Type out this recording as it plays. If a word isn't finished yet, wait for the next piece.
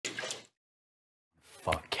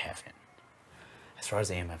far as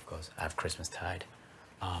AMF goes, I have Christmas tied.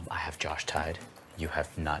 I have Josh tied. You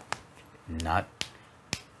have not.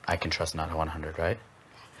 I can trust not 100, right?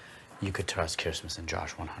 You could trust Christmas and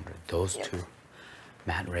Josh 100. Those two,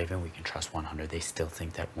 Matt and Raven, we can trust 100. They still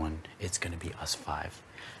think that it's gonna be us 5,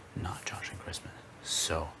 not Josh and Christmas.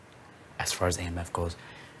 So, as far as AMF goes,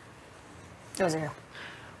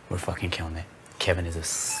 we're fucking killing it. Kevin is a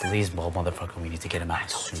sleazeball motherfucker. We need to get him out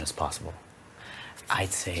as soon as possible.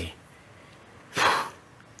 I'd say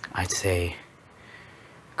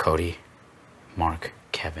Cody, Mark,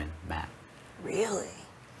 Kevin, Matt. Really?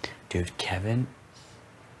 Dude, Kevin,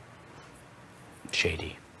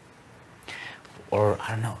 shady. Or, I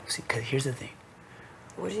don't know. See, because here's the thing.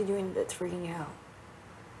 What is he doing that's freaking you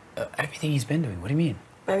out? Everything he's been doing. What do you mean?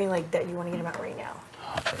 I mean, like, that you want to get him out right now.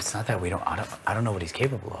 It's not that I don't know what he's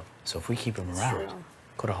capable of. So if we keep him around,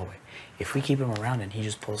 go to the hallway. If we keep him around and he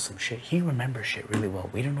just pulls some shit, he remembers shit really well.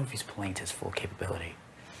 We don't know if he's pulling to his full capability.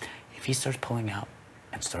 If he starts pulling out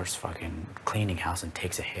and starts fucking cleaning house and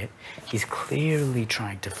takes a hit, he's clearly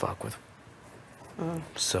trying to fuck with.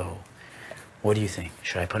 So, what do you think?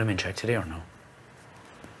 Should I put him in check today or no?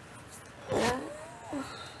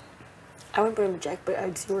 I wouldn't put him in check, but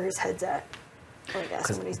I'd see where his head's at. Like, ask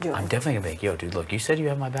him what he's doing. I'm definitely gonna be like, yo, dude, look, you said you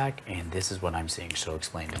have my back, and this is what I'm seeing, so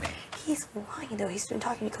explain to me. He's lying, though. He's been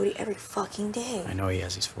talking to Cody every fucking day. I know he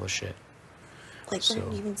has. He's full of shit. Like, so,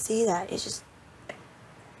 when you even see that, it's just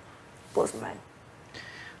blows my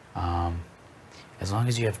mind. As long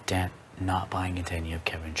as you have Dent not buying into any of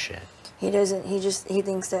Kevin's shit. He doesn't. He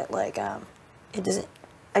thinks that, like, it doesn't.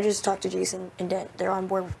 I just talked to Jason and Dent. They're on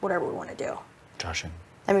board with whatever we want to do. Josh and...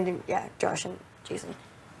 I mean, yeah, Josh and Jason.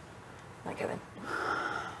 Not Kevin.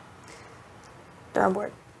 They're on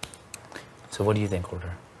board. So what do you think,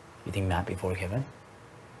 Order? You think Matt before Kevin?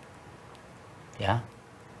 Yeah?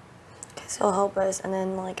 Because he'll help us, and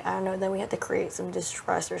then, like, I don't know, then we have to create some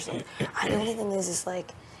distrust or something. The only thing is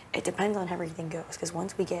like, it depends on how everything goes. Because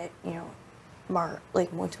once we get, you know,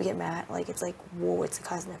 once we get Matt, like, it's like, whoa, what's the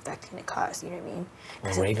cause and effect can it cause? You know what I mean?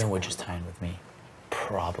 Well, Raven would just tie in with me.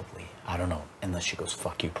 Probably. I don't know. Unless she goes,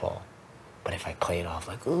 fuck you, Paul. But if I play it off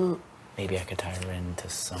like, ooh, maybe I could tie her into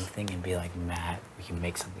something and be like, Matt, we can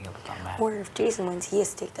make something up about Matt. Or if Jason wins, he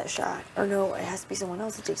has to take that shot. Or no, it has to be someone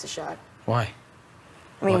else that takes a shot. Why?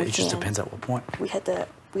 I mean, well, it just depends at what point. We had to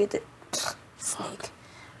snake.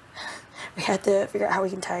 We had to figure out how we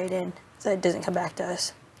can tie it in so that it doesn't come back to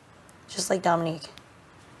us. Just like Dominique.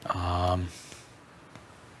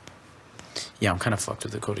 Yeah, I'm kind of fucked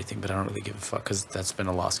with the Cody thing, but I don't really give a fuck because that's been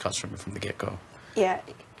a lost cause for me from the get-go. Yeah.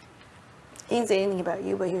 He didn't say anything about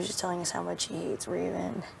you, but he was just telling us how much he hates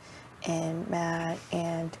Raven and Matt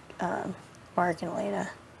and Mark and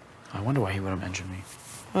Elena. I wonder why he wouldn't mention me.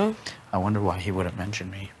 I wonder why he wouldn't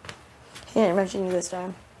mention me. He didn't mention you this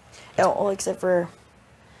time. Oh, all except for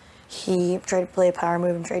he tried to play a power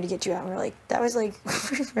move and tried to get you out. And we're like, that was like,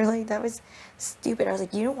 that was stupid. I was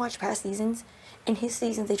like, you don't watch past seasons? In his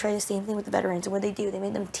seasons, they try the same thing with the veterans. And what they do, they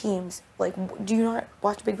made them teams. Like, do you not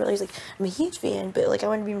watch Big Brother? He's like, I'm a huge fan, but like, I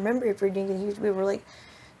want to be remembered for doing huge. We were like,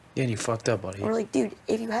 yeah, and you fucked up, buddy. We're like, dude,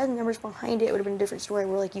 if you had the numbers behind it, it would have been a different story.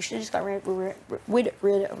 We're like, you should have just got rid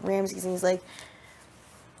of Ramses. And he's like,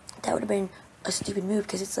 that would have been a stupid move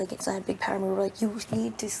because it's like, it's not a big power move. We're like, you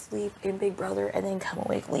need to sleep in Big Brother and then come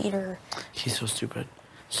awake later. He's so stupid.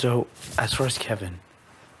 So, as far as Kevin,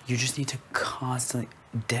 you just need to constantly...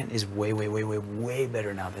 Dent is way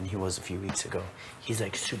better now than he was a few weeks ago. He's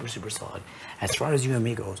like super solid. As far as you and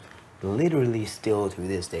me goes, literally still to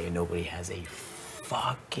this day, nobody has a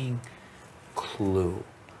fucking clue.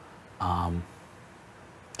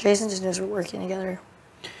 Jason just knows we're working together.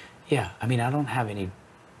 Yeah, I mean, I don't have anything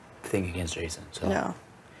against Jason, so... No.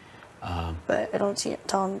 But I don't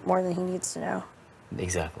tell him more than he needs to know.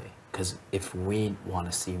 Exactly. Because if we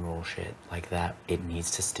want to steamroll shit like that, it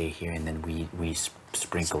needs to stay here, and then we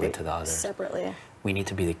sprinkle it to the others. Separately. We need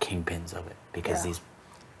to be the kingpins of it, because these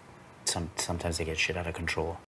sometimes they get shit out of control.